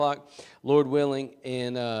Lord willing,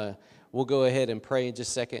 and we'll go ahead and pray in just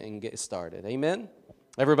a second and get started. Amen?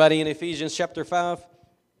 Everybody in Ephesians chapter 5?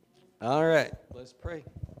 All right, let's pray.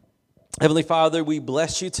 Heavenly Father, we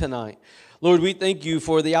bless you tonight. Lord, we thank you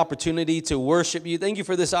for the opportunity to worship you. Thank you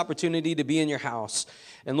for this opportunity to be in your house.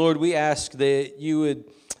 And Lord, we ask that you would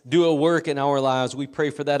do a work in our lives. We pray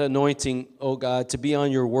for that anointing, oh God, to be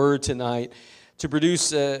on your word tonight, to produce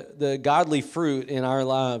the godly fruit in our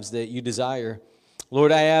lives that you desire.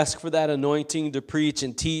 Lord, I ask for that anointing to preach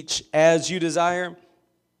and teach as you desire.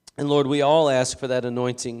 And Lord, we all ask for that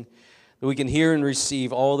anointing that we can hear and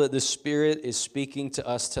receive all that the Spirit is speaking to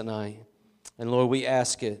us tonight. And Lord, we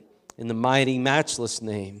ask it in the mighty, matchless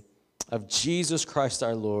name of Jesus Christ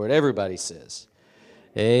our Lord. Everybody says,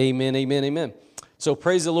 amen, amen, amen. So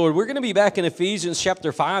praise the Lord. We're going to be back in Ephesians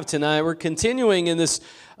chapter 5 tonight. We're continuing in this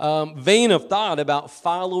vein of thought about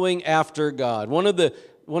following after God. One of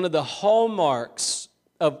the hallmarks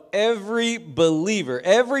of every believer,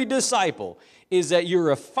 every disciple, is that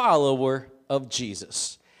you're a follower of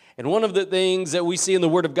Jesus. And one of the things that we see in the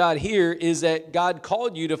Word of God here is that God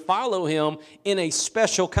called you to follow Him in a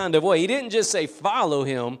special kind of way. He didn't just say follow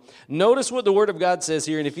Him. Notice what the Word of God says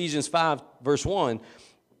here in Ephesians 5, verse 1.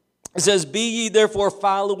 It says, "Be ye therefore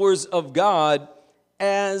followers of God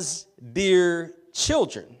as dear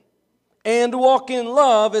children, and walk in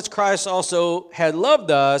love as Christ also had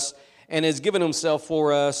loved us and has given Himself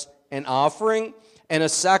for us, an offering and a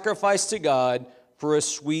sacrifice to God for a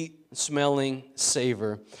sweet-smelling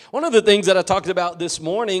savor." One of the things that I talked about this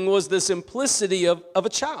morning was the simplicity of a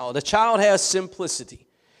child. A child has simplicity.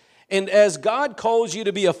 And as God calls you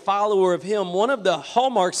to be a follower of Him, one of the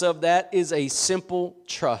hallmarks of that is a simple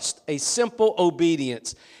trust, a simple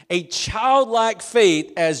obedience, a childlike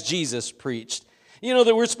faith as Jesus preached. You know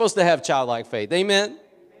that we're supposed to have childlike faith. Amen?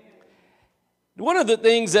 One of the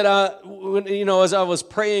things that as I was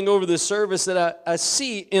praying over the service that I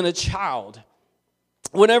see in a child,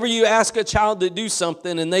 whenever you ask a child to do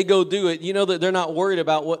something and they go do it, you know that they're not worried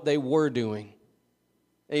about what they were doing.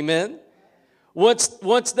 Amen?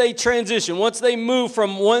 Once they transition, once they move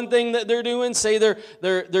from one thing that they're doing, say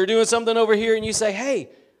they're doing something over here, and you say, "Hey,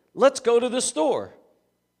 let's go to the store."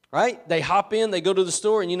 Right? They hop in, they go to the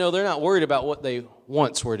store, and you know they're not worried about what they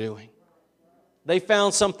once were doing. They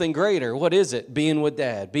found something greater. What is it? Being with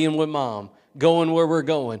Dad, being with Mom, going where we're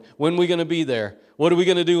going. When are we going to be there? What are we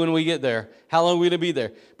going to do when we get there? How long are we going to be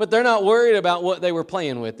there? But they're not worried about what they were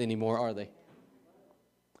playing with anymore, are they?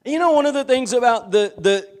 You know, one of the things about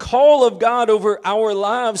the call of God over our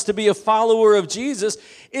lives to be a follower of Jesus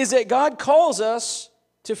is that God calls us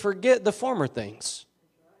to forget the former things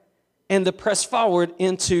and to press forward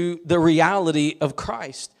into the reality of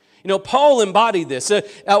Christ. You know, Paul embodied this.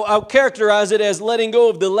 I'll characterize it as letting go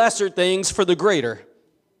of the lesser things for the greater.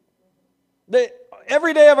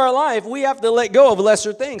 Every day of our life, we have to let go of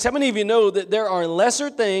lesser things. How many of you know that there are lesser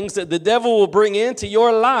things that the devil will bring into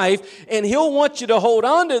your life, and he'll want you to hold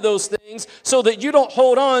on to those things so that you don't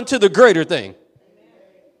hold on to the greater thing?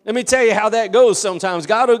 Let me tell you how that goes sometimes.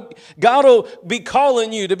 God will be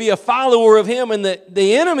calling you to be a follower of Him, and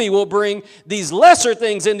the enemy will bring these lesser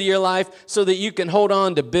things into your life so that you can hold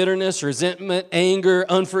on to bitterness, resentment, anger,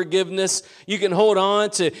 unforgiveness. You can hold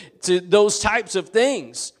on to those types of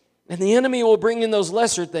things. And the enemy will bring in those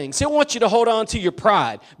lesser things. He'll want you to hold on to your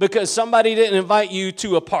pride because somebody didn't invite you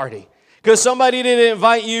to a party. Because somebody didn't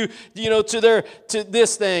invite you, to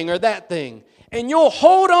this thing or that thing. And you'll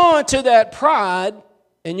hold on to that pride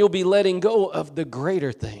and you'll be letting go of the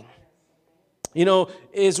greater thing. You know,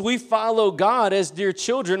 as we follow God as dear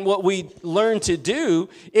children, what we learn to do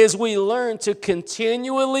is we learn to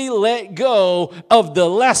continually let go of the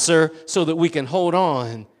lesser so that we can hold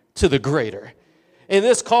on to the greater. In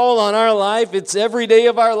this call on our life, it's every day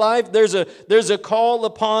of our life. There's a call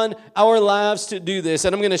upon our lives to do this.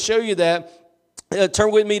 And I'm going to show you that.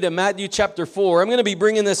 Turn with me to Matthew chapter 4. I'm going to be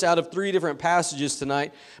bringing this out of 3 different passages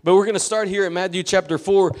tonight. But we're going to start here at Matthew chapter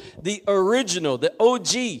 4. The original, the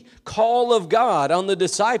OG call of God on the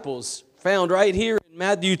disciples found right here in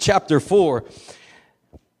Matthew chapter 4.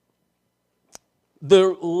 The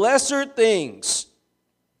lesser things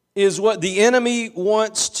is what the enemy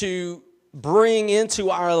wants to bring into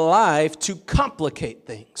our life to complicate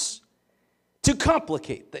things. To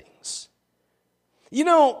complicate things. You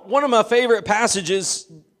know, one of my favorite passages,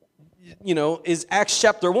 is Acts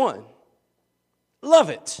chapter 1. Love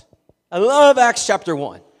it. I love Acts chapter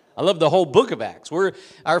 1. I love the whole book of Acts.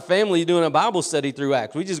 Our family doing a Bible study through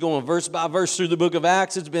Acts. We just going verse by verse through the book of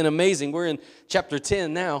Acts. It's been amazing. We're in chapter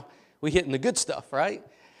 10 now. We're hitting the good stuff, right?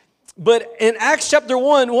 But in Acts chapter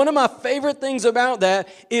 1, one of my favorite things about that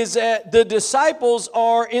is that the disciples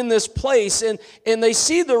are in this place and they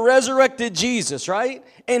see the resurrected Jesus, right?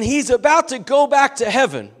 And he's about to go back to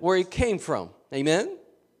heaven where he came from. Amen?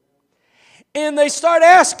 And they start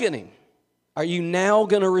asking him, are you now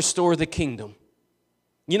going to restore the kingdom?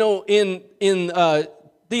 You know, in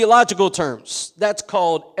theological terms, that's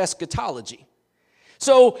called eschatology.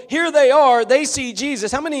 So here they are, they see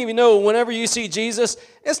Jesus. How many of you know whenever you see Jesus,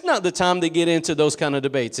 it's not the time to get into those kind of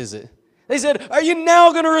debates, is it? They said, are you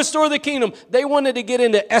now going to restore the kingdom? They wanted to get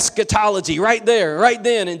into eschatology right there, right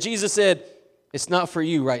then. And Jesus said, it's not for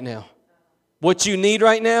you right now. What you need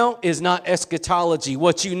right now is not eschatology.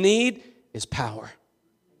 What you need is power.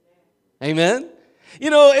 Amen? You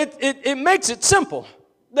know, it makes it simple,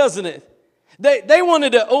 doesn't it? They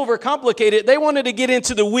wanted to overcomplicate it. They wanted to get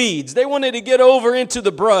into the weeds. They wanted to get over into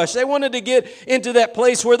the brush. They wanted to get into that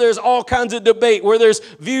place where there's all kinds of debate, where there's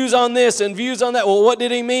views on this and views on that. Well, what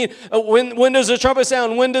did he mean? When does the trumpet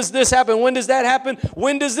sound? When does this happen? When does that happen?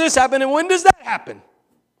 When does this happen? And when does that happen?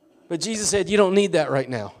 But Jesus said, you don't need that right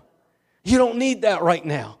now. You don't need that right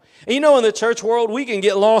now. And you know, in the church world, we can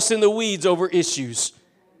get lost in the weeds over issues.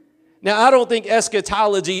 Now, I don't think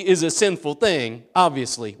eschatology is a sinful thing,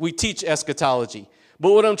 obviously. We teach eschatology.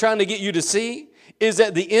 But what I'm trying to get you to see is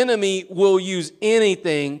that the enemy will use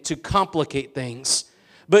anything to complicate things.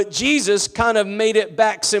 But Jesus kind of made it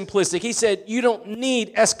back simplistic. He said, you don't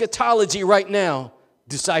need eschatology right now,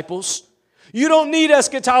 disciples. You don't need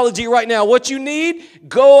eschatology right now. What you need,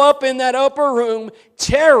 go up in that upper room,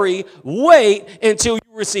 tarry, wait until you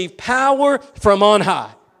receive power from on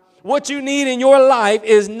high. What you need in your life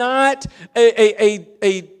is not a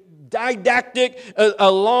didactic,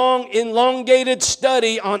 a long, elongated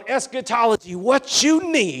study on eschatology. What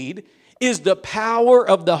you need is the power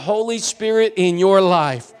of the Holy Spirit in your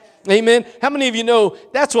life. Amen. How many of you know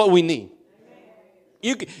that's what we need?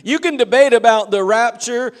 You can debate about the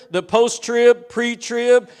rapture, the post-trib,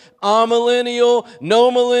 pre-trib, amillennial, no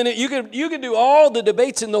millennial. You can do all the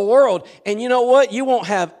debates in the world, and you know what? You won't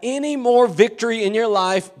have any more victory in your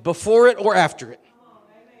life before it or after it.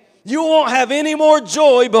 You won't have any more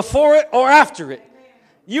joy before it or after it.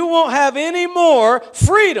 You won't have any more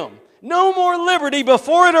freedom. No more liberty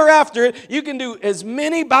before it or after it. You can do as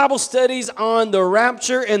many Bible studies on the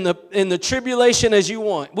rapture and the tribulation as you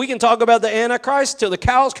want. We can talk about the Antichrist till the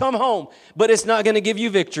cows come home, but it's not going to give you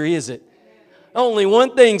victory, is it? Only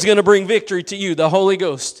one thing's going to bring victory to you, the Holy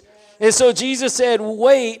Ghost. And so Jesus said,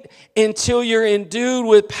 wait until you're endued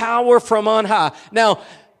with power from on high.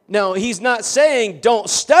 Now, he's not saying don't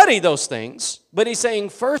study those things, but he's saying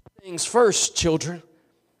first things first, children.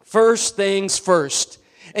 First things first.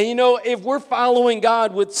 And you know, if we're following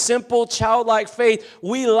God with simple childlike faith,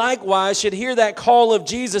 we likewise should hear that call of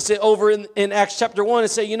Jesus over in Acts chapter 1 and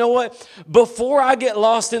say, you know what? Before I get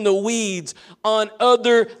lost in the weeds on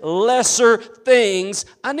other lesser things,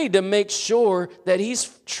 I need to make sure that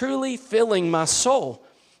he's truly filling my soul,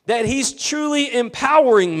 that he's truly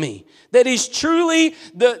empowering me, that he's truly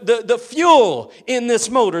the fuel in this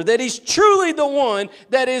motor, that he's truly the one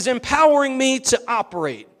that is empowering me to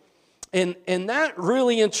operate. And that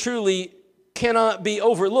really and truly cannot be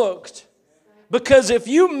overlooked, because if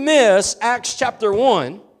you miss Acts chapter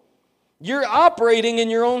 1, you're operating in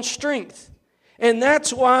your own strength. And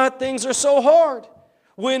that's why things are so hard.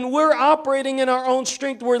 When we're operating in our own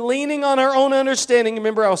strength, we're leaning on our own understanding.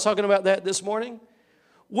 Remember, I was talking about that this morning?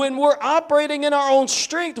 When we're operating in our own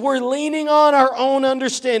strength, we're leaning on our own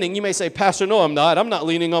understanding. You may say, Pastor, no, I'm not. I'm not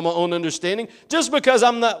leaning on my own understanding. Just because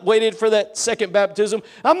I'm not waited for that second baptism,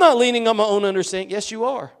 I'm not leaning on my own understanding. Yes, you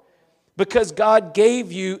are. Because God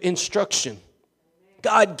gave you instruction.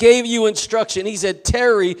 God gave you instruction. He said,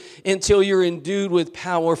 tarry until you're endued with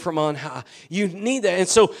power from on high. You need that. And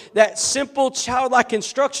so that simple childlike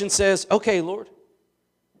instruction says, okay, Lord,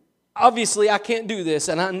 obviously, I can't do this,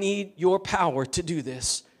 and I need your power to do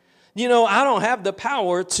this. You know, I don't have the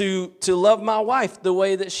power to love my wife the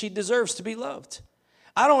way that she deserves to be loved.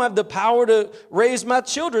 I don't have the power to raise my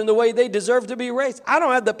children the way they deserve to be raised. I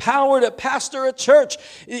don't have the power to pastor a church,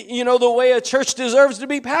 you know, the way a church deserves to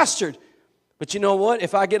be pastored. But you know what?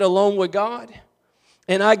 If I get alone with God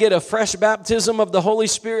and I get a fresh baptism of the Holy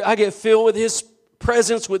Spirit, I get filled with His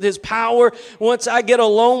presence, with His power. Once I get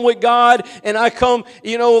alone with God and I come,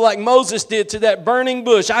 you know, like Moses did to that burning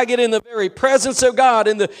bush, I get in the very presence of God,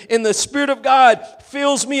 and the Spirit of God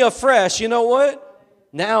fills me afresh. You know what?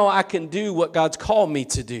 Now I can do what God's called me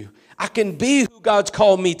to do. I can be who God's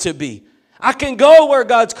called me to be. I can go where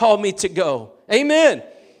God's called me to go. Amen.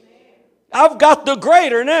 I've got the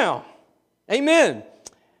greater now. Amen.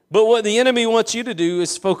 But what the enemy wants you to do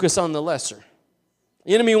is focus on the lesser.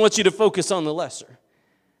 The enemy wants you to focus on the lesser.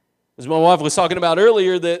 As my wife was talking about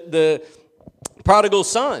earlier, the prodigal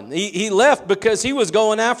son, he left because he was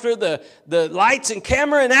going after the lights and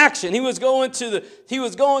camera and action. He was going to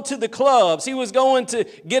the clubs. He was going to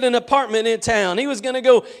get an apartment in town. He was going to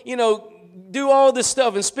go, do all this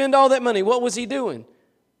stuff and spend all that money. What was he doing?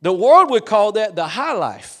 The world would call that the high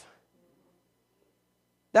life.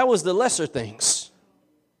 That was the lesser things.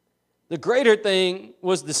 The greater thing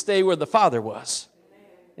was to stay where the Father was.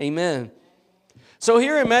 Amen. So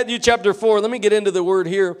here in Matthew chapter 4, let me get into the word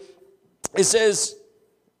here. It says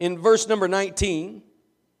in verse number 19.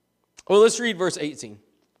 Well, let's read verse 18.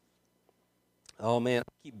 Oh, man,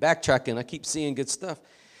 I keep backtracking. I keep seeing good stuff.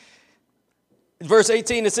 In verse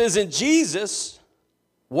 18, it says, "And Jesus,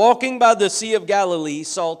 walking by the Sea of Galilee,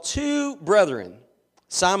 saw two brethren,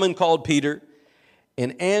 Simon called Peter,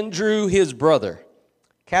 and Andrew his brother,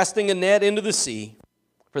 casting a net into the sea,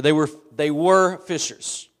 for they were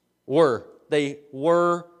fishers." They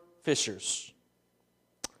were fishers.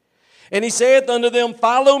 "And he saith unto them,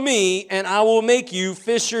 Follow me, and I will make you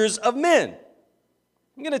fishers of men."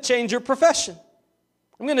 I'm going to change your profession.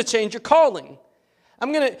 I'm going to change your calling. How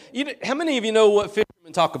many of you know what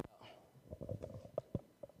fishermen talk about?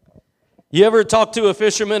 You ever talk to a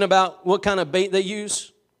fisherman about what kind of bait they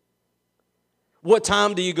use? What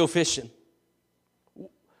time do you go fishing?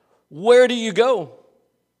 Where do you go?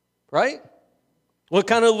 Right? What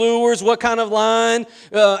kind of lures? What kind of line?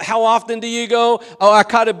 How often do you go? Oh, I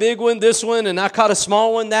caught a big one, this one, and I caught a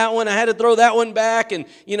small one, that one. I had to throw that one back, and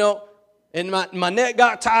and my net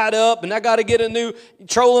got tied up, and I got to get a new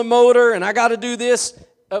trolling motor, and I got to do this.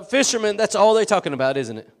 Fishermen, that's all they're talking about,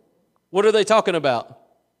 isn't it? What are they talking about?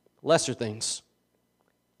 Lesser things.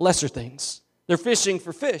 Lesser things. They're fishing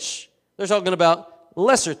for fish. They're talking about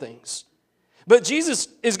lesser things. But Jesus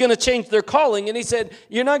is going to change their calling, and he said,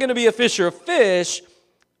 you're not going to be a fisher of fish.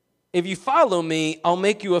 If you follow me, I'll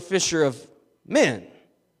make you a fisher of men.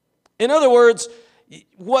 In other words,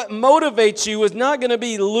 what motivates you is not going to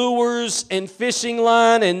be lures and fishing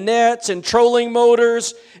line and nets and trolling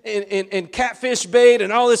motors and catfish bait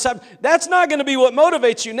and all this stuff. That's not going to be what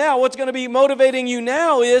motivates you now. What's going to be motivating you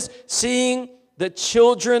now is seeing the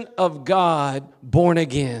children of God born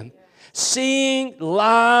again. Seeing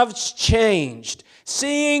lives changed,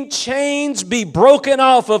 seeing chains be broken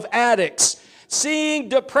off of addicts, seeing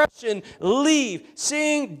depression leave,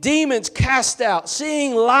 seeing demons cast out,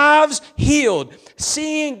 seeing lives healed,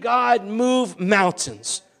 seeing God move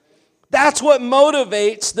mountains. That's what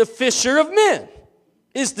motivates the fisher of men,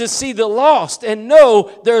 is to see the lost and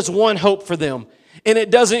know there's one hope for them. And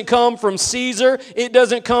it doesn't come from Caesar. It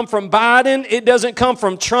doesn't come from Biden. It doesn't come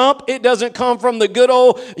from Trump. It doesn't come from the good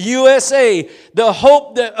old USA. The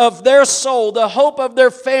hope of their soul, the hope of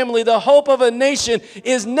their family, the hope of a nation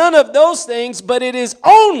is none of those things, but it is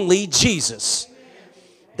only Jesus.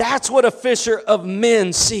 That's what a fisher of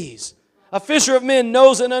men sees. A fisher of men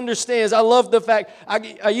knows and understands. I love the fact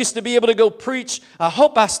I used to be able to go preach. I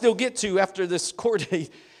hope I still get to after this court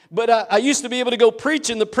date. But I used to be able to go preach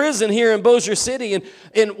in the prison here in Bossier City.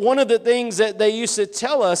 And one of the things that they used to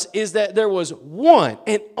tell us is that there was one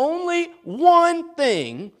and only one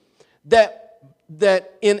thing that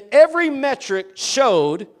in every metric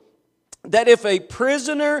showed that if a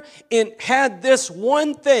prisoner had this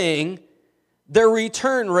one thing, their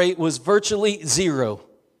return rate was virtually zero.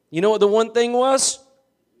 You know what the one thing was?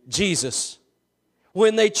 Jesus.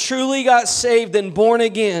 When they truly got saved and born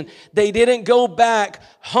again, they didn't go back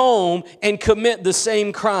home and commit the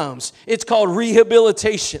same crimes. It's called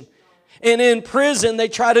rehabilitation. And in prison, they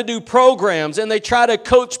try to do programs, and they try to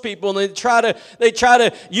coach people, and they try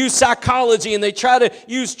to use psychology, and they try to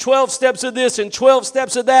use 12 steps of this and 12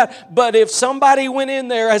 steps of that. But if somebody went in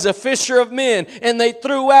there as a fisher of men and they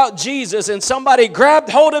threw out Jesus, and somebody grabbed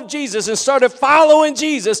hold of Jesus and started following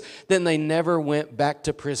Jesus, then they never went back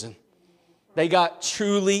to prison. They got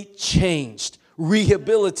truly changed,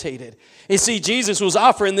 rehabilitated. You see, Jesus was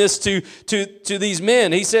offering this to these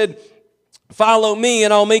men. He said, follow me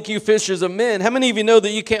and I'll make you fishers of men. How many of you know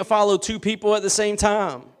that you can't follow two people at the same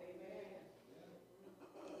time?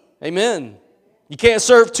 Amen. You can't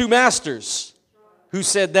serve two masters. Who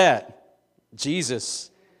said that?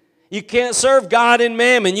 Jesus. You can't serve God and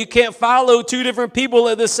mammon. You can't follow two different people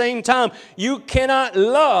at the same time. You cannot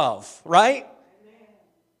love, right?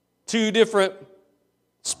 Two different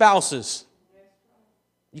spouses.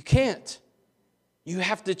 You can't. You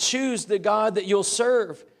have to choose the God that you'll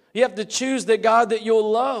serve. You have to choose the God that you'll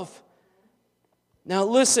love. Now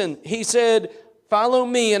listen, he said, follow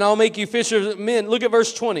me and I'll make you fishers of men. Look at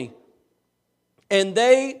verse 20. And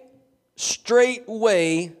they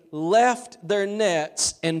straightway left their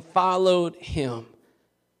nets and followed him.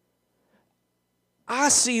 I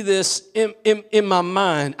see this in my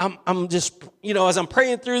mind. I'm just, as I'm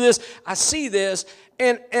praying through this, I see this,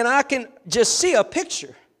 and I can just see a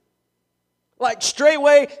picture. Like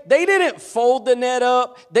straightway, they didn't fold the net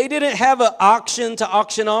up. They didn't have an auction to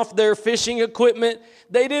auction off their fishing equipment.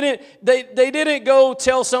 They didn't go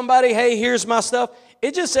tell somebody, hey, here's my stuff.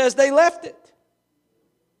 It just says they left it.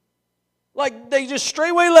 Like they just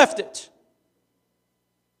straightway left it.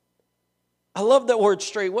 I love that word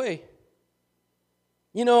straightway.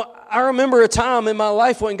 I remember a time in my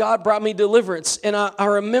life when God brought me deliverance, and I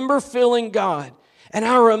remember feeling God. And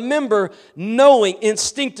I remember knowing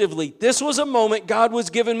instinctively this was a moment God was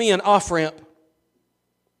giving me an off-ramp.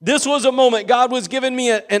 This was a moment God was giving me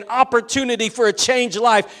an opportunity for a changed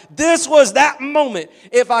life. This was that moment.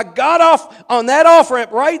 If I got off on that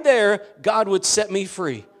off-ramp right there, God would set me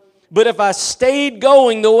free. But if I stayed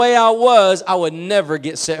going the way I was, I would never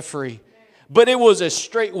get set free. But it was a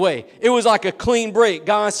straight way. It was like a clean break.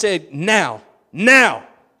 God said, now.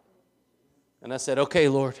 And I said, okay,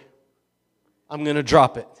 Lord. I'm going to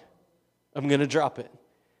drop it. I'm going to drop it.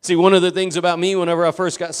 See, one of the things about me whenever I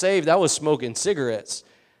first got saved, I was smoking cigarettes.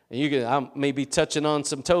 And I may be touching on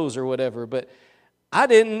some toes or whatever, but I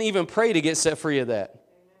didn't even pray to get set free of that.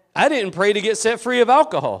 I didn't pray to get set free of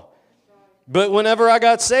alcohol. But whenever I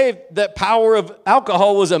got saved, that power of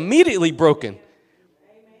alcohol was immediately broken.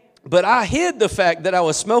 But I hid the fact that I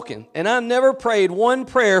was smoking, and I never prayed one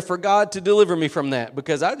prayer for God to deliver me from that,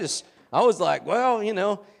 because I was like, well,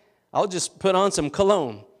 I'll just put on some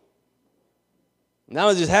cologne. And I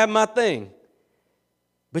was just having my thing.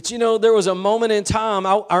 But there was a moment in time,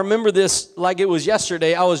 I remember this like it was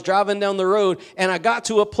yesterday. I was driving down the road, and I got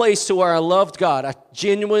to a place to where I loved God. I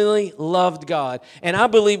genuinely loved God. And I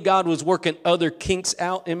believe God was working other kinks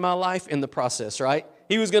out in my life in the process, right?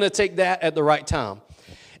 He was going to take that at the right time.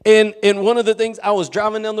 And one of the things, I was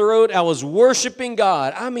driving down the road, I was worshiping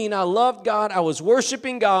God. I loved God. I was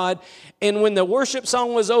worshiping God. And when the worship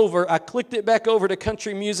song was over, I clicked it back over to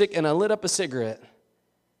country music, and I lit up a cigarette.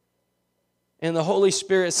 And the Holy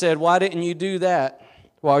Spirit said, why didn't you do that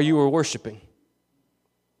while you were worshiping?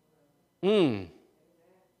 You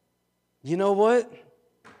know what?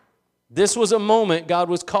 This was a moment God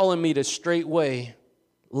was calling me to straightway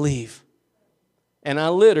leave. And I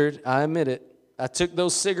littered, I admit it. I took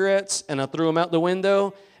those cigarettes and I threw them out the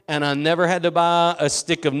window, and I never had to buy a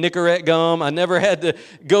stick of Nicorette gum. I never had to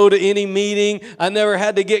go to any meeting. I never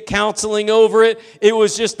had to get counseling over it. It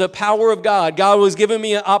was just the power of God. God was giving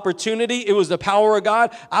me an opportunity. It was the power of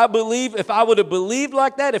God. I believe if I would have believed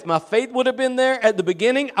like that, if my faith would have been there at the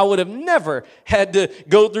beginning, I would have never had to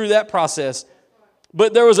go through that process.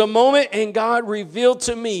 But there was a moment, and God revealed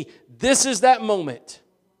to me, this is that moment.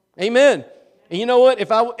 Amen. And you know what?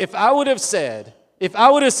 If I would have said,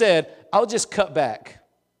 I'll just cut back.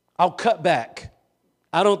 I'll cut back.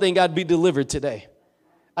 I don't think I'd be delivered today.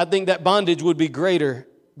 I think that bondage would be greater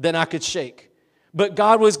than I could shake. But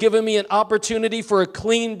God was giving me an opportunity for a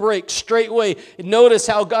clean break, straightway. Notice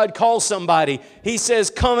how God calls somebody. He says,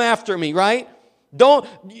 come after me, right?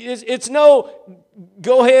 It's no,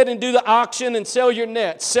 go ahead and do the auction and sell your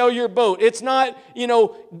net, sell your boat. It's not,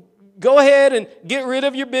 go ahead and get rid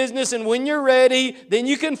of your business, and when you're ready, then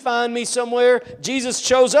you can find me somewhere. Jesus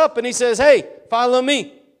shows up and he says, hey, follow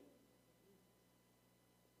me.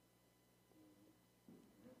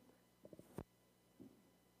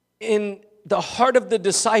 In the heart of the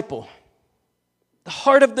disciple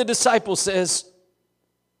says,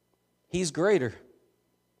 he's greater.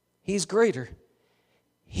 He's greater.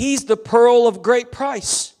 He's the pearl of great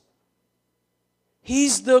price.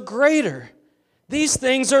 He's the greater. These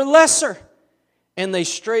things are lesser. And they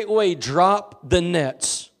straightway drop the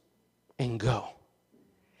nets and go.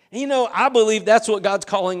 And I believe that's what God's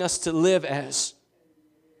calling us to live as.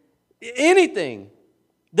 Anything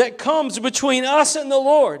that comes between us and the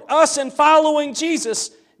Lord, us and following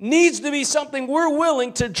Jesus, needs to be something we're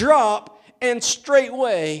willing to drop and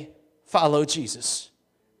straightway follow Jesus.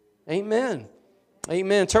 Amen.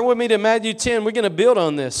 Amen. Turn with me to Matthew 10. We're going to build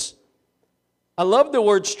on this. I love the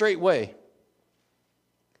word straightway.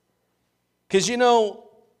 Because,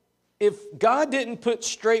 if God didn't put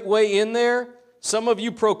straightway in there, some of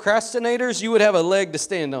you procrastinators, you would have a leg to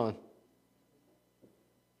stand on.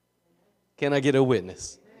 Can I get a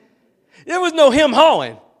witness? There was no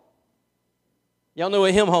hem-hawing. Y'all know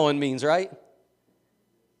what hem-hawing means, right?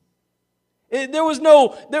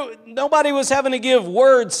 Nobody was having to give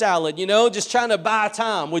word salad, just trying to buy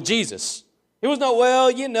time with Jesus. It was no,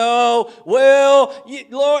 Lord, you know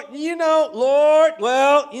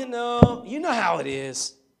how it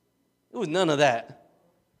is. It was none of that.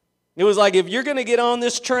 It was like, if you're going to get on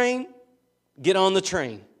this train, get on the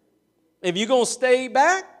train. If you're going to stay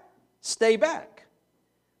back, stay back.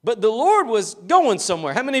 But the Lord was going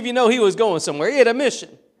somewhere. How many of you know He was going somewhere? He had a mission.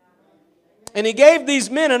 And He gave these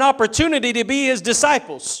men an opportunity to be His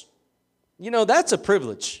disciples. You know, that's a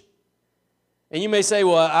privilege. And you may say,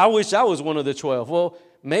 well, I wish I was one of the 12. Well,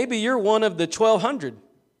 maybe you're one of the 1,200.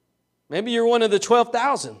 Maybe you're one of the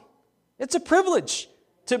 12,000. It's a privilege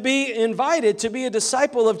to be invited to be a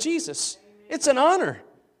disciple of Jesus. It's an honor.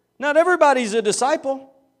 Not everybody's a disciple.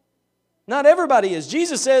 Not everybody is.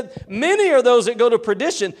 Jesus said, many are those that go to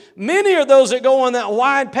perdition. Many are those that go on that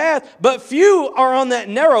wide path, but few are on that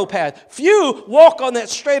narrow path. Few walk on that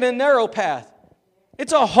straight and narrow path.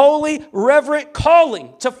 It's a holy, reverent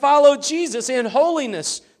calling to follow Jesus in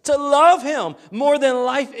holiness, to love Him more than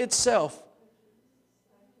life itself.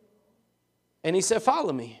 And He said,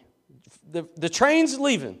 follow me. The train's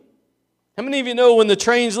leaving. How many of you know when the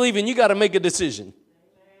train's leaving, you got to make a decision?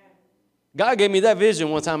 God gave me that vision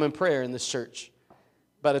one time in prayer in this church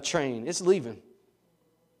about a train. It's leaving.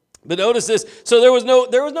 But notice this. So there was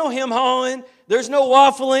no hem-hawing. There's no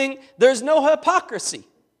waffling. There's no hypocrisy.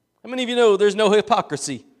 How many of you know there's no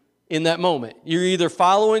hypocrisy in that moment? You're either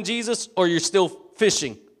following Jesus or you're still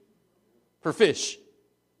fishing for fish.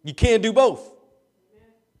 You can't do both.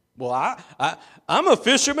 Well, I'm a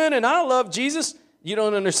fisherman and I love Jesus. You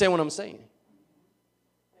don't understand what I'm saying.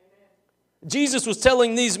 Jesus was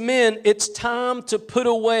telling these men, it's time to put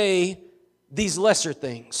away these lesser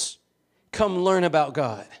things. Come learn about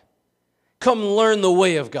God. Come learn the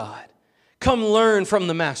way of God. Come learn from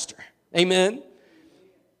the Master. Amen.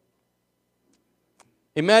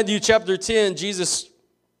 In Matthew chapter 10, Jesus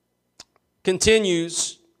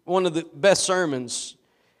continues one of the best sermons.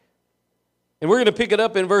 And we're going to pick it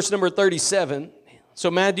up in verse number 37. So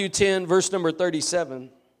Matthew 10, verse number 37.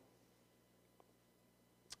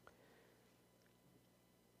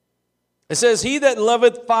 It says, he that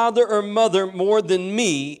loveth father or mother more than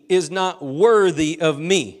me is not worthy of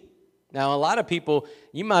me. Now, a lot of people,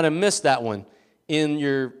 you might have missed that one in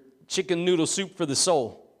your chicken noodle soup for the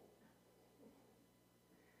soul.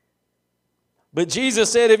 But Jesus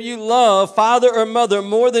said, if you love father or mother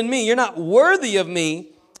more than me, you're not worthy of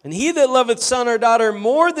me. And he that loveth son or daughter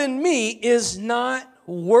more than me is not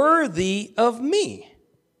worthy of me.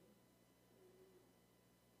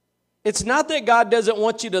 It's not that God doesn't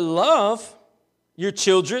want you to love your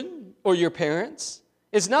children or your parents.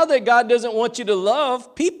 It's not that God doesn't want you to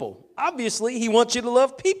love people. Obviously, He wants you to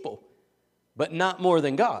love people, but not more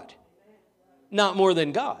than God. Not more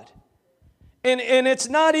than God. And it's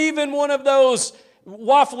not even one of those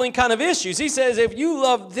waffling kind of issues. He says, if you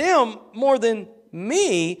love them more than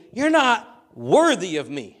me, you're not worthy of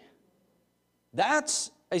me.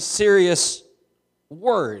 That's a serious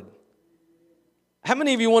word. How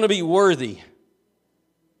many of you want to be worthy?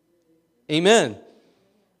 Amen.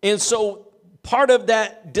 And so part of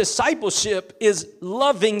that discipleship is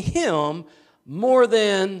loving Him more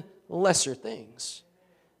than lesser things.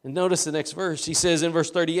 And notice the next verse. He says in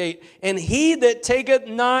verse 38, and he that taketh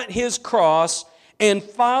not his cross and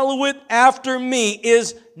followeth after me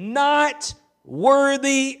is not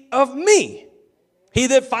worthy of me. He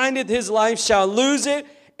that findeth his life shall lose it,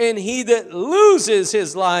 and he that loses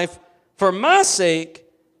his life for my sake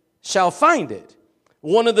shall find it.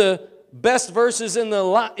 One of the best verses in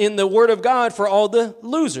the Word of God for all the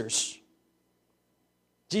losers.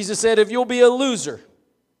 Jesus said, if you'll be a loser,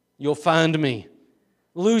 you'll find me.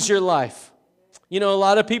 Lose your life. You know, a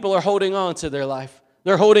lot of people are holding on to their life.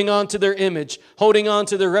 They're holding on to their image, holding on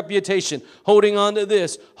to their reputation, holding on to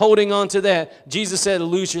this, holding on to that. Jesus said,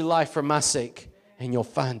 lose your life for my sake, and you'll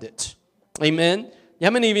find it. Amen? How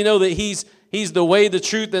many of you know that He's the way, the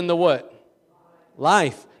truth, and the what?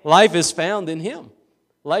 Life. Life is found in Him.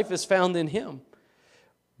 Life is found in Him.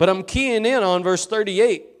 But I'm keying in on verse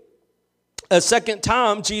 38. A second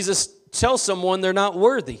time, Jesus tells someone they're not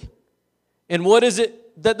worthy. And what is it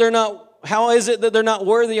that they're not, how is it that they're not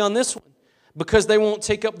worthy on this one? Because they won't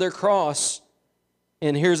take up their cross.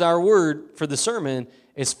 And here's our word for the sermon,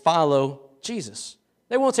 is follow Jesus.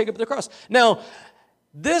 They won't take up their cross. Now,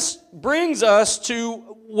 this brings us to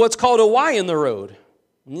what's called a Y in the road.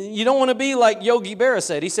 You don't want to be like Yogi Berra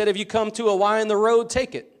said. He said, if you come to a Y in the road,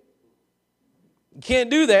 take it. You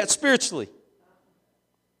can't do that spiritually.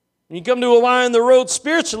 When you come to a Y in the road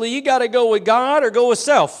spiritually, you got to go with God or go with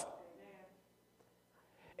self.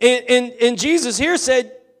 And Jesus here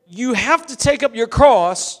said, you have to take up your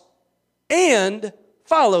cross and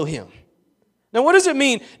follow Him. Now, what does it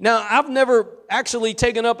mean? Now, I've never actually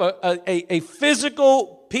taken up a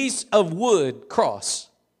physical piece of wood cross.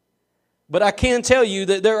 But I can tell you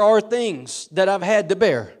that there are things that I've had to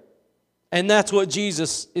bear. And that's what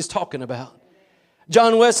Jesus is talking about.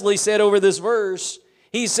 John Wesley said over this verse,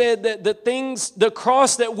 he said that the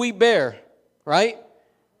cross that we bear, right,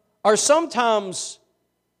 are sometimes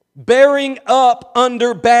bearing up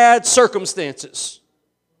under bad circumstances.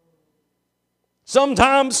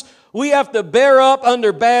 Sometimes we have to bear up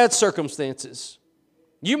under bad circumstances.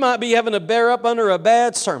 You might be having to bear up under a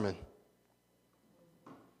bad sermon,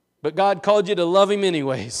 but God called you to love Him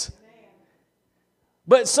anyways.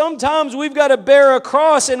 But sometimes we've got to bear a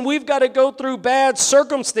cross and we've got to go through bad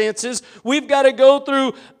circumstances. We've got to go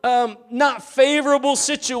through not favorable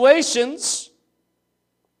situations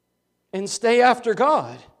and stay after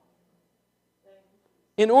God.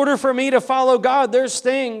 In order for me to follow God, there's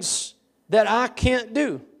things that I can't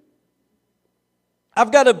do.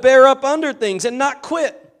 I've got to bear up under things and not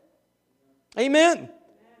quit. Amen.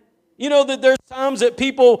 You know that there's times that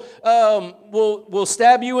people will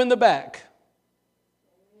stab you in the back.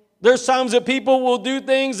 There's times that people will do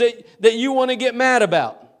things that you want to get mad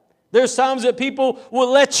about. There's times that people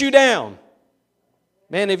will let you down.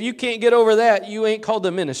 Man, if you can't get over that, you ain't called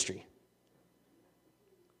to ministry.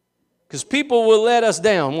 Because people will let us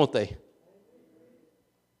down, won't they?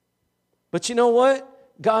 But you know what?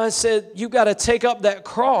 God said you've got to take up that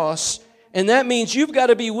cross, and that means you've got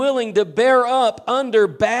to be willing to bear up under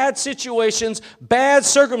bad situations, bad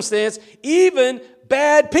circumstance, even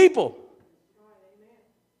bad people.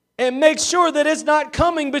 And make sure that it's not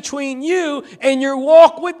coming between you and your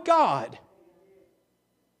walk with God.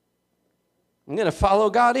 I'm going to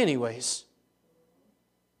follow God anyways.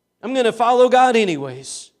 I'm going to follow God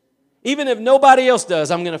anyways. Even if nobody else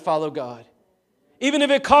does, I'm going to follow God. Even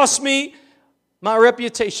if it costs me my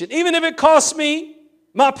reputation. Even if it costs me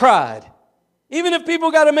my pride. Even if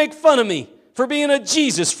people got to make fun of me for being a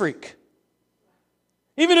Jesus freak.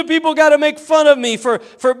 Even if people got to make fun of me for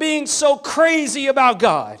being so crazy about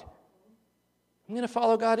God. I'm going to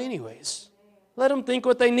follow God anyways. Let them think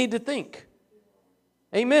what they need to think.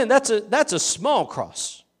 Amen. That's a small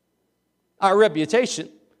cross. Our reputation.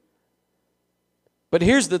 But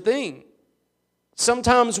here's the thing.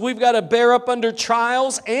 Sometimes we've got to bear up under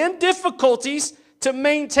trials and difficulties to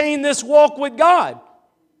maintain this walk with God.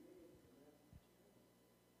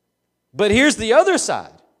 But here's the other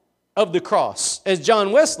side of the cross, as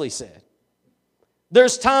John Wesley said.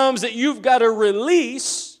 There's times that you've got to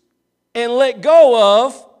release and let go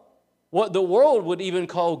of what the world would even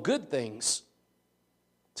call good things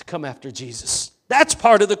to come after Jesus. That's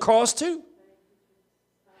part of the cross too.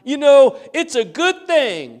 You know, it's a good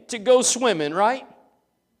thing to go swimming, right?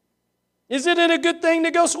 Isn't it a good thing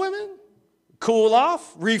to go swimming? Cool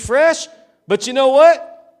off, refresh. But you know what?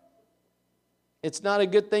 It's not a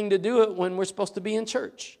good thing to do it when we're supposed to be in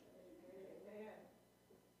church.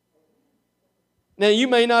 Now, you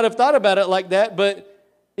may not have thought about it like that, but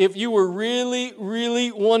if you were really,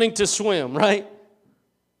 really wanting to swim, right?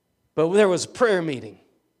 But there was a prayer meeting.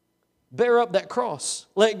 Bear up that cross.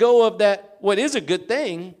 Let go of that, what is a good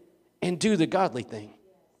thing, and do the godly thing.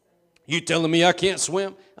 You telling me I can't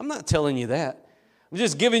swim? I'm not telling you that. I'm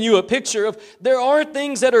just giving you a picture of there are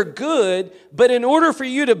things that are good, but in order for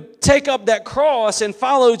you to take up that cross and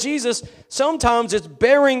follow Jesus, sometimes it's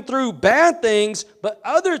bearing through bad things, but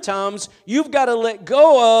other times you've got to let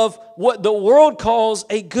go of what the world calls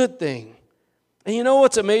a good thing. And you know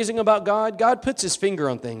what's amazing about God? God puts His finger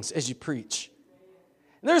on things as you preach.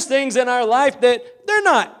 And there's things in our life that they're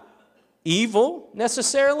not evil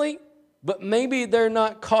necessarily, but maybe they're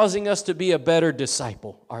not causing us to be a better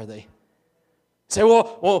disciple, are they? Say,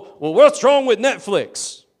 well, what's wrong with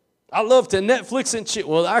Netflix? I love to Netflix and chill.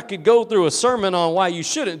 Well, I could go through a sermon on why you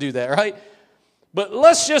shouldn't do that, right? But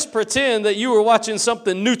let's just pretend that you were watching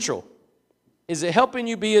something neutral. Is it helping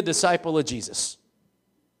you be a disciple of Jesus?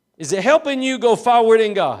 Is it helping you go forward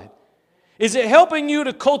in God? Is it helping you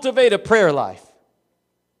to cultivate a prayer life?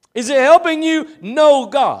 Is it helping you know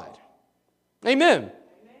God? Amen.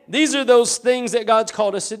 These are those things that God's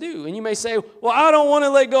called us to do. And you may say, well, I don't want to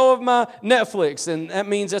let go of my Netflix. And that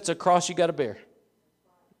means that's a cross you got to bear.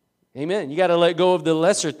 Amen. You got to let go of the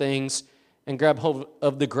lesser things and grab hold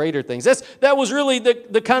of the greater things. That was really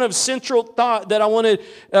the kind of central thought that I wanted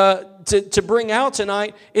to bring out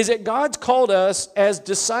tonight, is that God's called us as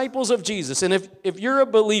disciples of Jesus. And if you're a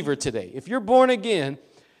believer today, if you're born again,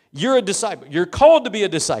 you're a disciple. You're called to be a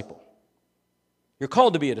disciple. You're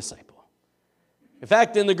called to be a disciple. In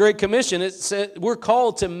fact, in the Great Commission, it said we're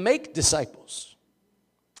called to make disciples.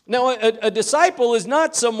 Now, a disciple is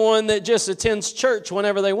not someone that just attends church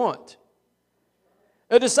whenever they want.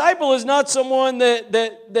 A disciple is not someone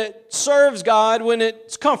that serves God when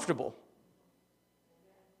it's comfortable.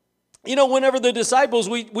 You know, whenever the disciples,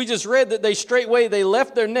 we just read that they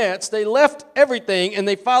left their nets, they left everything, and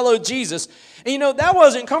they followed Jesus. And you know, that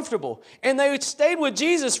wasn't comfortable. And they stayed with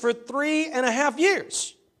Jesus for 3.5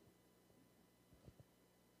 years.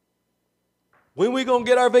 When we going to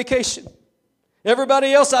get our vacation?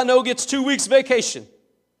 Everybody else I know gets 2 weeks vacation.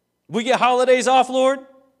 We get holidays off, Lord.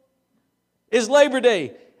 It's Labor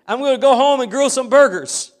Day. I'm going to go home and grill some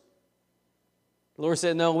burgers. The Lord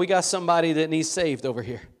said, no, we got somebody that needs saved over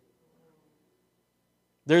here.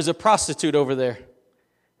 There's a prostitute over there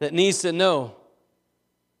that needs to know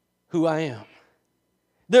who I am.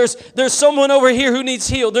 There's someone over here who needs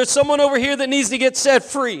healed. There's someone over here that needs to get set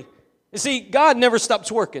free. You see, God never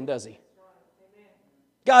stops working, does He?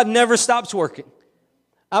 God never stops working.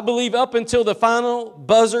 I believe up until the final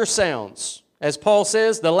buzzer sounds, as Paul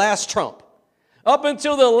says, the last trump. Up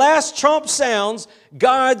until the last trump sounds,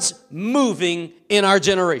 God's moving in our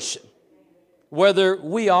generation. Whether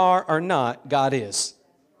we are or not, God is.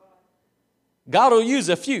 God will use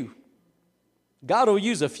a few. God will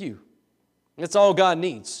use a few. That's all God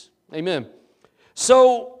needs. Amen.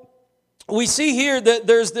 So we see here that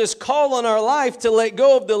there's this call on our life to let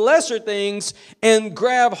go of the lesser things and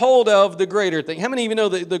grab hold of the greater thing. How many of you know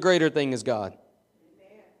that the greater thing is God?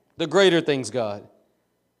 The greater thing's God.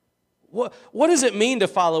 What does it mean to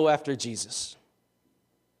follow after Jesus?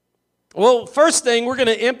 Well, first thing, we're going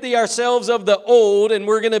to empty ourselves of the old and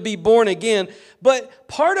we're going to be born again. But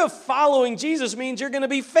part of following Jesus means you're going to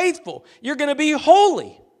be faithful. You're going to be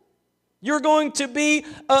holy. You're going to be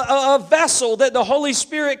a vessel that the Holy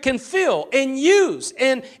Spirit can fill and use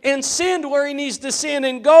and send where He needs to send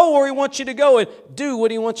and go where He wants you to go and do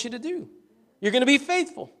what He wants you to do. You're going to be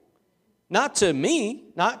faithful. Not to me,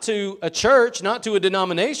 not to a church, not to a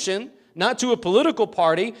denomination, not to a political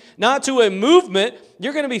party, not to a movement.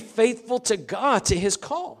 You're going to be faithful to God, to His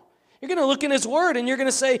call. You're going to look in His Word and you're going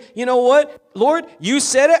to say, you know what, Lord, you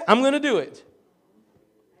said it, I'm going to do it.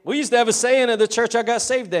 We used to have a saying at the church I got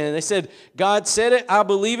saved in. They said, God said it, I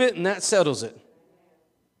believe it, and that settles it.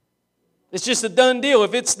 It's just a done deal.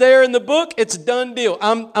 If it's there in the book, it's a done deal.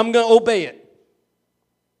 I'm going to obey it.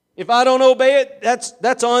 If I don't obey it,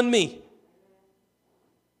 that's on me.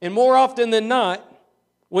 And more often than not,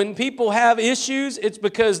 when people have issues, it's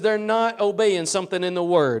because they're not obeying something in the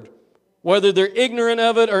Word. Whether they're ignorant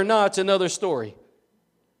of it or not, it's another story.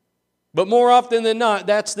 But more often than not,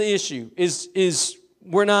 that's the issue, is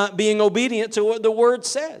we're not being obedient to what the Word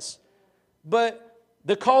says. But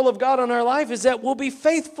the call of God on our life is that we'll be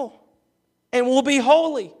faithful and we'll be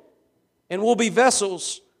holy and we'll be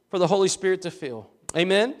vessels for the Holy Spirit to fill.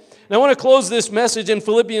 Amen? Now I want to close this message in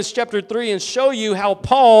Philippians chapter 3 and show you how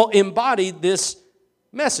Paul embodied this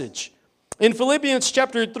message. In Philippians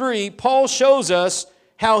chapter 3, Paul shows us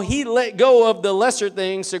how he let go of the lesser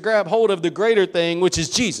things to grab hold of the greater thing, which is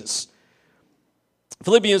Jesus.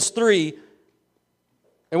 Philippians 3,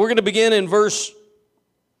 and we're going to begin in verse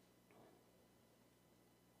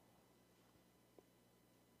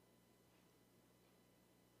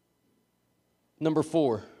number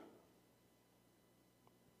 4.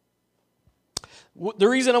 The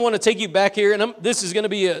reason I want to take you back here, and this is going to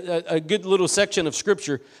be a good little section of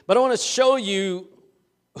Scripture, but I want to show you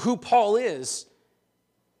who Paul is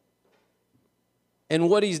and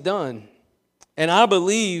what he's done. And I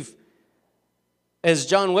believe, as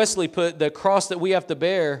John Wesley put, the cross that we have to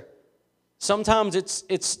bear, sometimes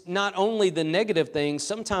it's not only the negative things,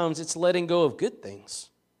 sometimes it's letting go of good things.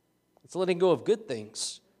 It's letting go of good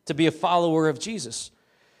things to be a follower of Jesus.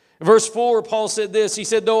 In verse 4, Paul said this. He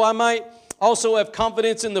said, though I might also have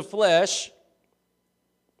confidence in the flesh,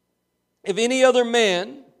 if any other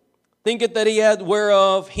man thinketh that he had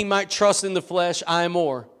whereof he might trust in the flesh, I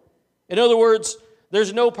more. In other words,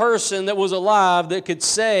 there's no person that was alive that could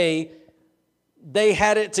say they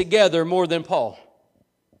had it together more than Paul.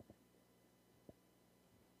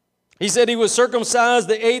 He said he was circumcised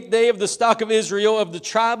the 8th day of the stock of Israel, of the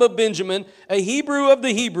tribe of Benjamin, a Hebrew of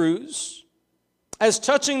the Hebrews, as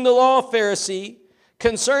touching the law, a Pharisee,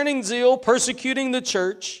 concerning zeal, persecuting the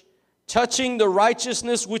church, touching the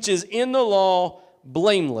righteousness which is in the law,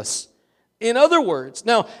 blameless. In other words,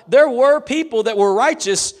 now there were people that were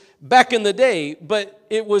righteous back in the day, but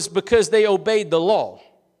it was because they obeyed the law.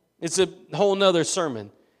 It's a whole nother sermon.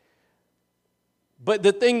 But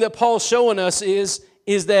the thing that Paul's showing us is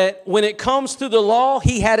that when it comes to the law,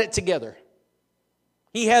 he had it together.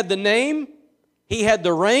 He had the name, he had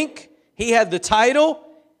the rank, he had the title,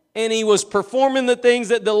 and he was performing the things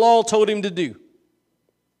that the law told him to do.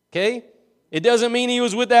 Okay? It doesn't mean he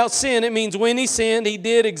was without sin. It means when he sinned, he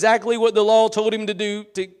did exactly what the law told him to do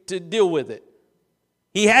to deal with it.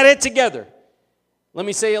 He had it together. Let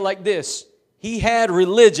me say it like this. he had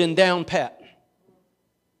religion down pat.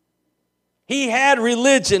 He had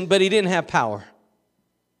religion, but he didn't have power.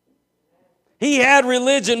 He had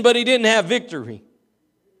religion, but he didn't have victory.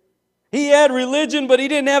 He had religion, but he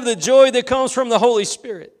didn't have the joy that comes from the Holy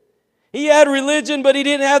Spirit. He had religion, but he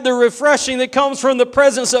didn't have the refreshing that comes from the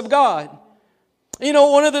presence of God. You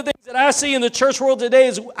know, one of the things that I see in the church world today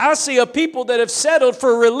is I see a people that have settled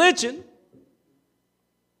for religion.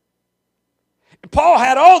 Paul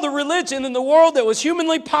had all the religion in the world that was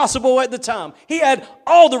humanly possible at the time. He had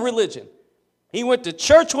all the religion. He went to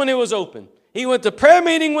church when it was open. He went to prayer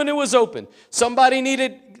meeting when it was open. Somebody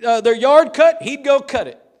needed their yard cut, he'd go cut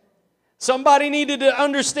it. Somebody needed to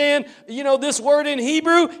understand, this word in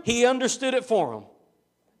Hebrew, he understood it for them.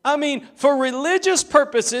 I mean, for religious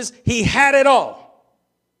purposes, he had it all.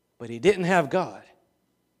 But he didn't have God.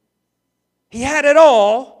 He had it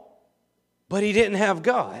all, but he didn't have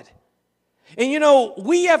God. And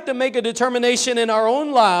we have to make a determination in our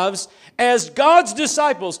own lives as God's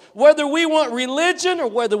disciples, whether we want religion or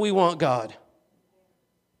whether we want God.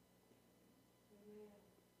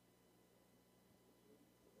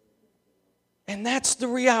 And that's the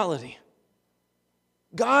reality.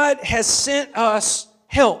 God has sent us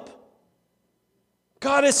help.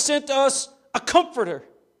 God has sent us a comforter.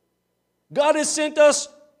 God has sent us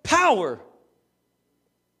power.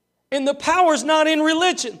 And the power is not in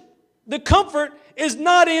religion. The comfort is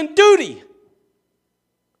not in duty.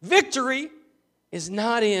 Victory is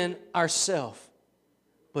not in ourself,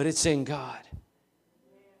 but it's in God.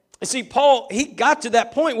 You see, Paul, he got to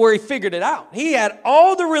that point where he figured it out. He had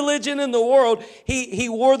all the religion in the world. He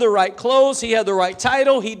wore the right clothes. He had the right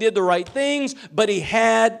title. He did the right things, but he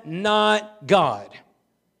had not God.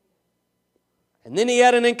 And then he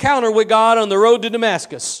had an encounter with God on the road to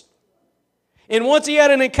Damascus. And once he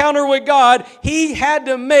had an encounter with God, he had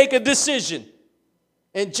to make a decision.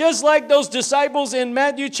 And just like those disciples in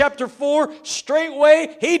Matthew chapter 4,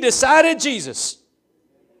 straightway he decided Jesus.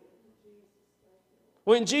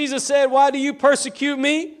 When Jesus said, "Why do you persecute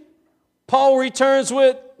me?" Paul returns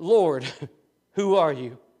with, "Lord, who are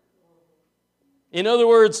you?" In other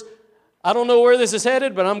words, I don't know where this is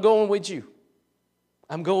headed, but I'm going with you.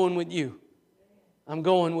 I'm going with you. I'm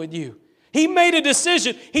going with you. He made a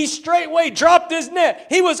decision. He straightway dropped his net.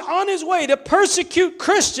 He was on his way to persecute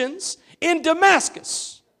Christians in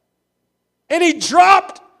Damascus. And he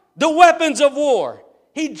dropped the weapons of war.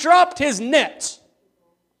 He dropped his net.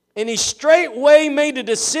 And he straightway made a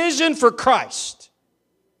decision for Christ.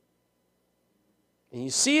 And you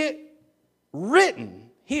see it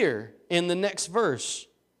written here in the next verse.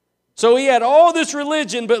 So he had all this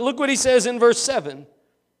religion, but look what he says in verse 7.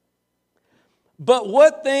 But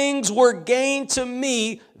what things were gained to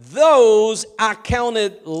me, those I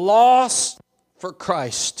counted loss for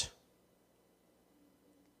Christ.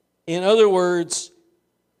 In other words,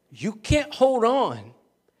 you can't hold on.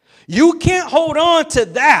 You can't hold on to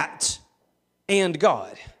that and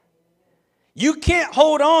God. You can't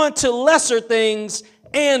hold on to lesser things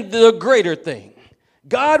and the greater thing.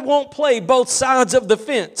 God won't play both sides of the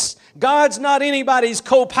fence. God's not anybody's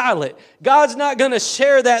co-pilot. God's not going to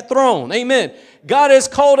share that throne. Amen. God has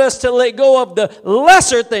called us to let go of the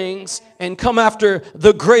lesser things and come after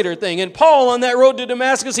the greater thing. And Paul on that road to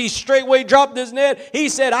Damascus, he straightway dropped his net. He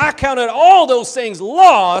said, I counted all those things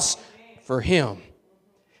loss for him.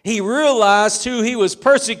 He realized who he was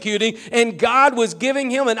persecuting, and God was giving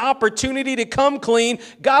him an opportunity to come clean.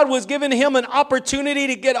 God was giving him an opportunity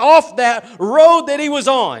to get off that road that he was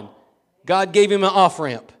on. God gave him an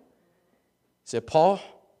off-ramp. He said, Paul,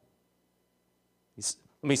 let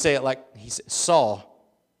me say it like he said, Saul,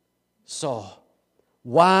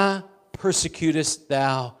 why persecutest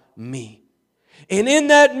thou me? And in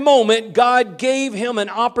that moment, God gave him an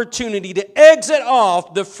opportunity to exit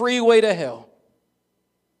off the freeway to hell.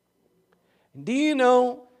 Do you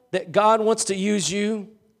know that God wants to use you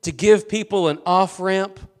to give people an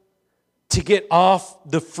off-ramp to get off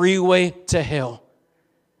the freeway to hell?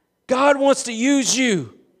 God wants to use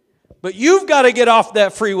you, but you've got to get off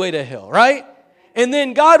that freeway to hell, right? And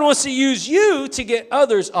then God wants to use you to get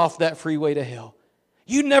others off that freeway to hell.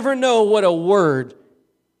 You never know what a word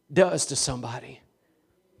does to somebody.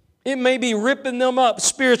 It may be ripping them up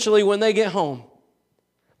spiritually when they get home.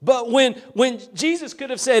 But when Jesus could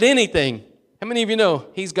have said anything, how many of you know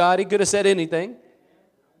he's God? He could have said anything.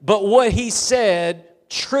 But what he said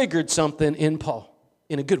triggered something in Paul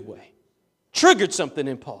in a good way. Triggered something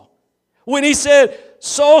in Paul. When he said,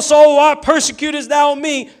 Saul, Saul, why persecutest thou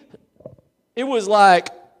me? It was like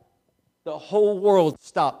the whole world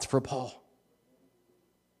stopped for Paul.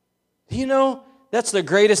 You know, that's the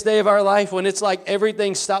greatest day of our life when it's like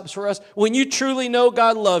everything stops for us. When you truly know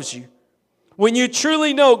God loves you. when you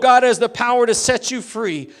truly know God has the power to set you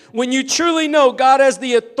free, when you truly know God has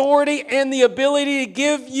the authority and the ability to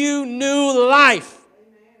give you new life,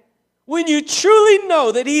 when you truly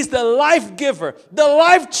know that He's the life giver, the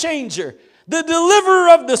life changer, the deliverer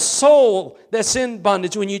of the soul that's in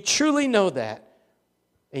bondage, when you truly know that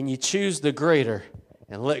and you choose the greater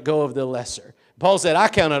and let go of the lesser. Paul said, I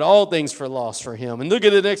counted all things for loss for him. And look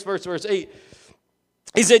at the next verse, verse 8.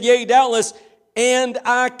 He said, yea, doubtless, and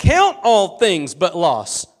I count all things but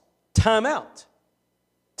loss. Time out.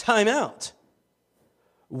 Time out.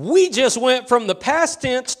 We just went from the past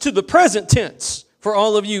tense to the present tense for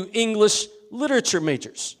all of you English literature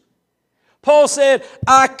majors. Paul said,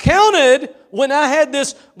 I counted when I had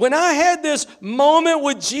this moment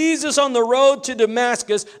with Jesus on the road to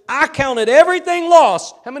Damascus, I counted everything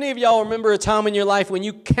lost. How many of y'all remember a time in your life when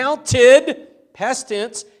you counted, past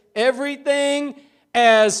tense, everything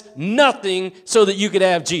as nothing so that you could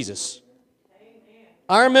have Jesus? Amen.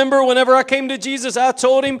 I remember whenever I came to Jesus, I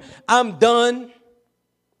told Him, I'm done.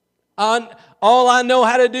 All I know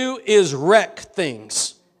how to do is wreck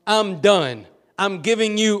things. I'm done. I'm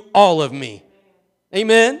giving you all of me.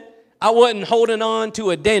 Amen? I wasn't holding on to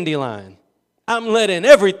a dandelion. I'm letting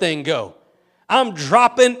everything go. I'm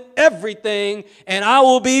dropping everything, and I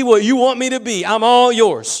will be what you want me to be. I'm all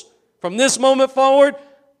yours. From this moment forward,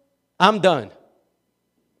 I'm done.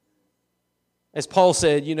 As Paul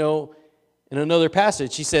said, in another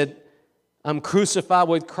passage, he said, I'm crucified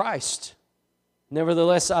with Christ.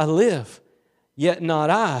 Nevertheless, I live, yet not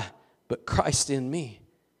I, but Christ in me.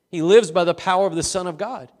 He lives by the power of the Son of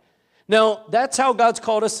God. Now, that's how God's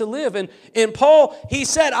called us to live. And Paul, he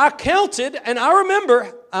said, I counted, and I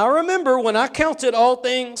remember when I counted all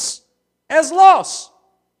things as loss.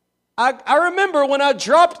 I remember when I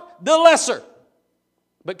dropped the lesser.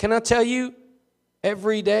 But can I tell you,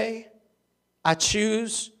 every day I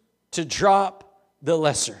choose to drop the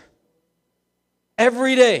lesser.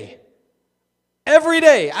 Every day. Every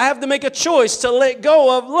day I have to make a choice to let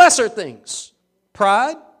go of lesser things.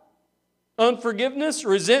 Pride, unforgiveness,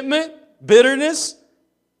 resentment, bitterness.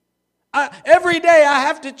 Every day I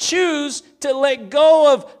have to choose to let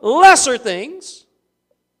go of lesser things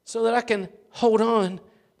so that I can hold on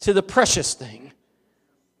to the precious thing,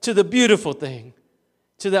 to the beautiful thing,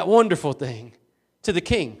 to that wonderful thing, to the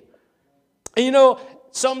King. And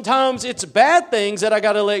sometimes it's bad things that I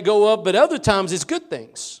got to let go of, but other times it's good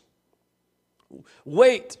things.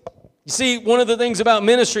 Wait. You see, one of the things about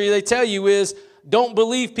ministry they tell you is, don't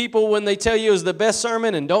believe people when they tell you it was the best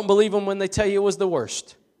sermon, and don't believe them when they tell you it was the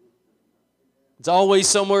worst. It's always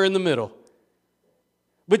somewhere in the middle.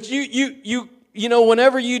 But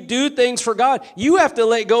whenever you do things for God, you have to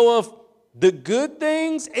let go of the good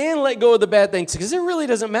things and let go of the bad things, because it really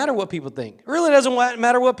doesn't matter what people think. It really doesn't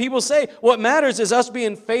matter what people say. What matters is us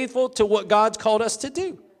being faithful to what God's called us to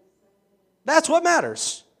do. That's what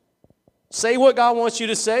matters. Say what God wants you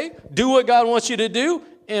to say, do what God wants you to do,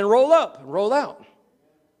 and roll up, roll out.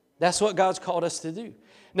 That's what God's called us to do.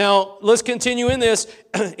 Now, let's continue in this.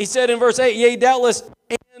 He said in verse 8, yea, doubtless,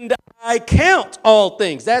 and I count all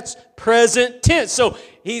things. That's present tense. So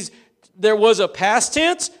there was a past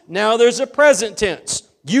tense, now there's a present tense.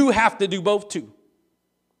 You have to do both too.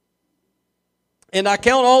 And I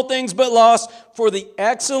count all things but loss for the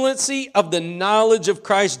excellency of the knowledge of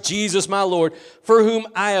Christ Jesus my Lord, for whom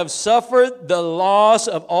I have suffered the loss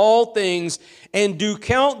of all things, and do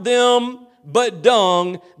count them but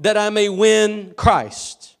dung, that I may win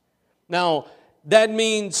Christ. Now, that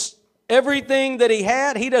means everything that he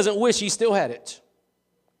had, he doesn't wish he still had it.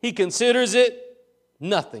 He considers it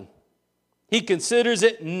nothing. He considers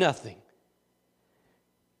it nothing.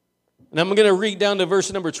 And I'm going to read down to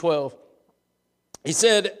verse number 12. He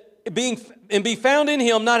said, be found in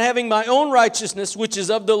him, not having my own righteousness, which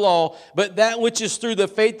is of the law, but that which is through the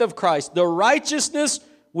faith of Christ, the righteousness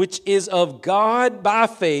which is of God by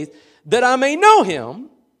faith, that I may know him,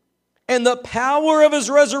 and the power of his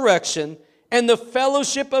resurrection, and the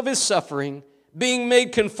fellowship of his suffering, being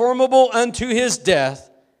made conformable unto his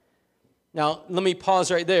death. Now, let me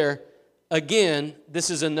pause right there. Again,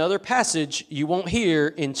 this is another passage you won't hear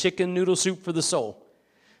in Chicken Noodle Soup for the Soul.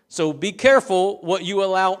 So be careful what you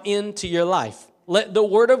allow into your life. Let the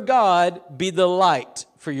Word of God be the light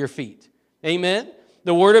for your feet. Amen?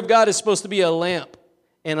 The Word of God is supposed to be a lamp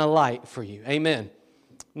and a light for you. Amen?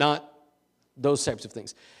 Not those types of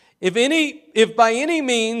things. If by any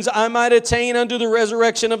means I might attain unto the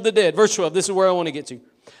resurrection of the dead. Verse 12, this is where I want to get to.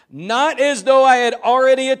 Not as though I had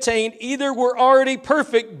already attained, either were already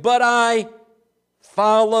perfect, but I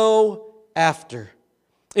follow after.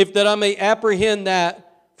 If that I may apprehend that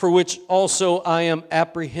for which also I am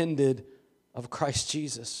apprehended of Christ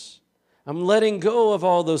Jesus. I'm letting go of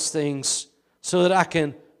all those things so that I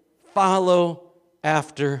can follow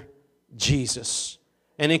after Jesus.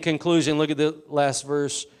 And in conclusion, look at the last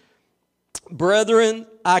verse. Brethren,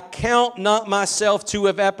 I count not myself to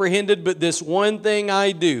have apprehended, but this one thing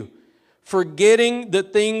I do, forgetting the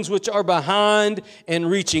things which are behind and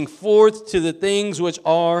reaching forth to the things which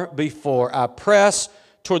are before. I press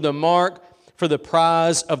toward the mark for the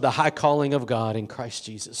prize of the high calling of God in Christ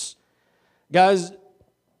Jesus. Guys,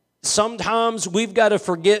 sometimes we've got to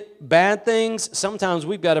forget bad things. Sometimes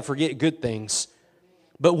we've got to forget good things.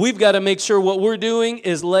 But we've got to make sure what we're doing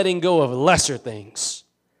is letting go of lesser things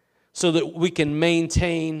so that we can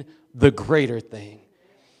maintain the greater thing.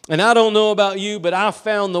 And I don't know about you, but I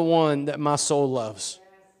found the one that my soul loves.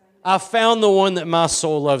 I found the one that my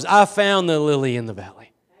soul loves. I found the lily in the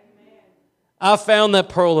valley. I found that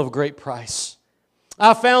pearl of great price.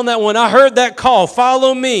 I found that one. I heard that call,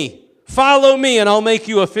 follow me, and I'll make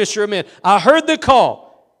you a fisher of men. I heard the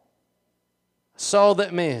call. I saw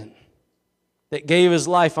that man that gave his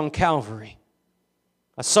life on Calvary.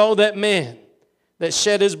 I saw that man that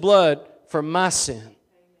shed his blood for my sin.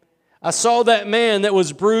 I saw that man that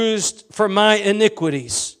was bruised for my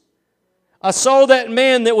iniquities. I saw that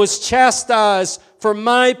man that was chastised for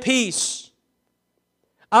my peace.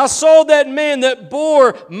 I saw that man that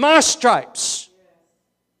bore my stripes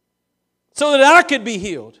so that I could be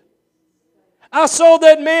healed. I saw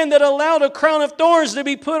that man that allowed a crown of thorns to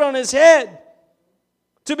be put on his head,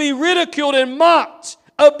 to be ridiculed and mocked,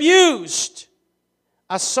 abused.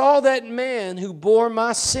 I saw that man who bore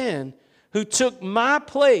my sin, who took my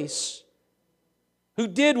place, who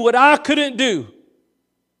did what I couldn't do.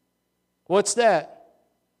 What's that?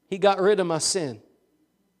 He got rid of my sin.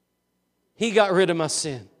 He got rid of my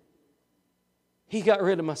sin. He got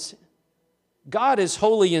rid of my sin. God is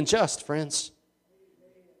holy and just, friends.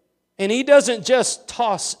 And He doesn't just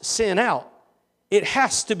toss sin out. It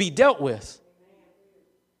has to be dealt with.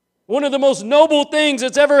 One of the most noble things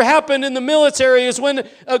that's ever happened in the military is when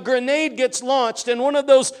a grenade gets launched and one of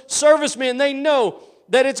those servicemen, they know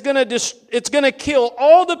that it's going to kill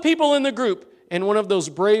all the people in the group. And one of those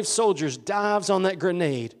brave soldiers dives on that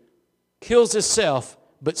grenade, kills himself,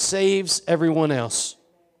 but saves everyone else.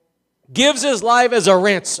 Gives his life as a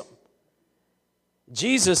ransom.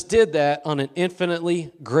 Jesus did that on an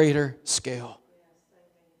infinitely greater scale.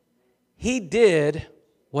 He did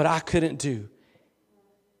what I couldn't do.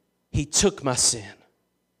 He took my sin.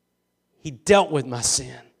 He dealt with my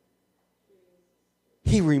sin.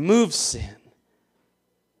 He removed sin.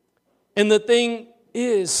 And the thing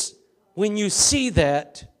is, when you see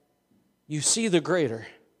that, you see the greater.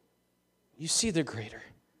 You see the greater.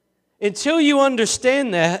 Until you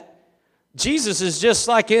understand that, Jesus is just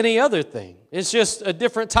like any other thing. It's just a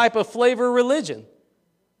different type of flavor religion.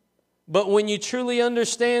 But when you truly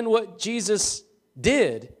understand what Jesus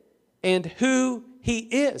did and who He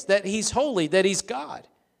is, that He's holy, that He's God,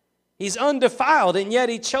 He's undefiled, and yet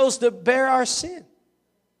He chose to bear our sin.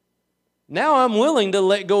 Now I'm willing to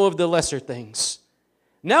let go of the lesser things.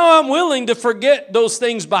 Now I'm willing to forget those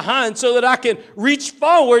things behind so that I can reach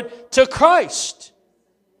forward to Christ.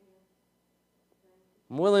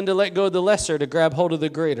 I'm willing to let go of the lesser to grab hold of the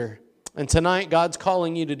greater. And tonight, God's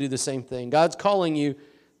calling you to do the same thing. God's calling you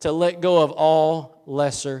to let go of all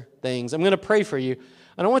lesser things. I'm going to pray for you.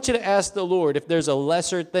 And I want you to ask the Lord if there's a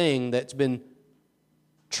lesser thing that's been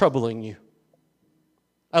troubling you.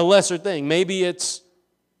 A lesser thing. Maybe it's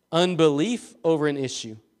unbelief over an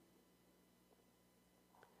issue.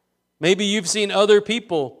 Maybe you've seen other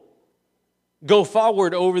people go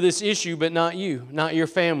forward over this issue, but not you, not your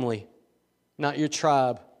family, not your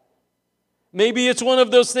tribe. Maybe it's one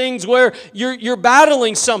of those things where you're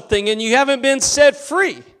battling something and you haven't been set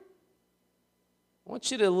free. I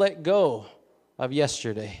want you to let go of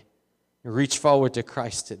yesterday and reach forward to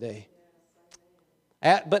Christ today.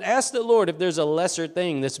 But ask the Lord if there's a lesser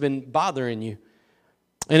thing that's been bothering you.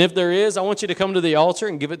 And if there is, I want you to come to the altar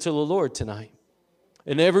and give it to the Lord tonight.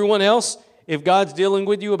 And everyone else, if God's dealing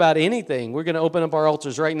with you about anything, we're going to open up our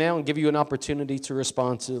altars right now and give you an opportunity to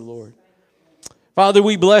respond to the Lord. Father,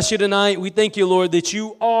 we bless you tonight. We thank you, Lord, that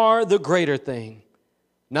you are the greater thing.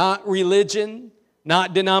 Not religion,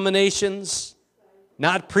 not denominations,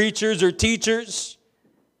 not preachers or teachers,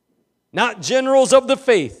 not generals of the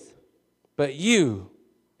faith, but you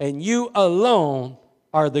and you alone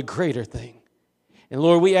are the greater thing. And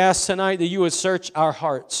Lord, we ask tonight that you would search our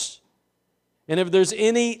hearts. And if there's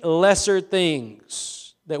any lesser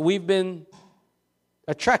things that we've been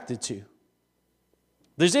attracted to,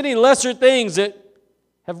 there's any lesser things that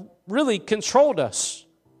have really controlled us,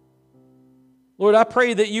 Lord, I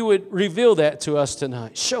pray that you would reveal that to us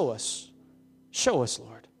tonight. Show us. Show us,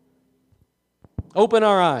 Lord. Open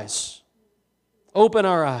our eyes. Open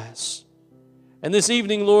our eyes. And this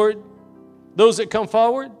evening, Lord, those that come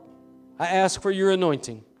forward, I ask for your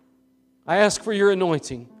anointing. I ask for your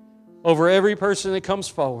anointing over every person that comes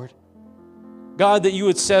forward. God, that you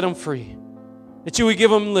would set them free, that you would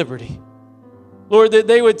give them liberty. Lord, that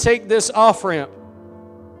they would take this off-ramp.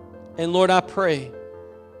 And Lord, I pray,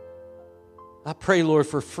 Lord,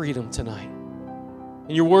 for freedom tonight.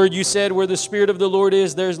 In your word, you said where the Spirit of the Lord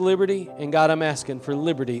is, there's liberty. And God, I'm asking for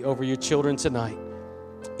liberty over your children tonight.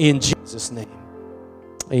 In Jesus' name.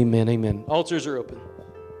 Amen, amen. Altars are open.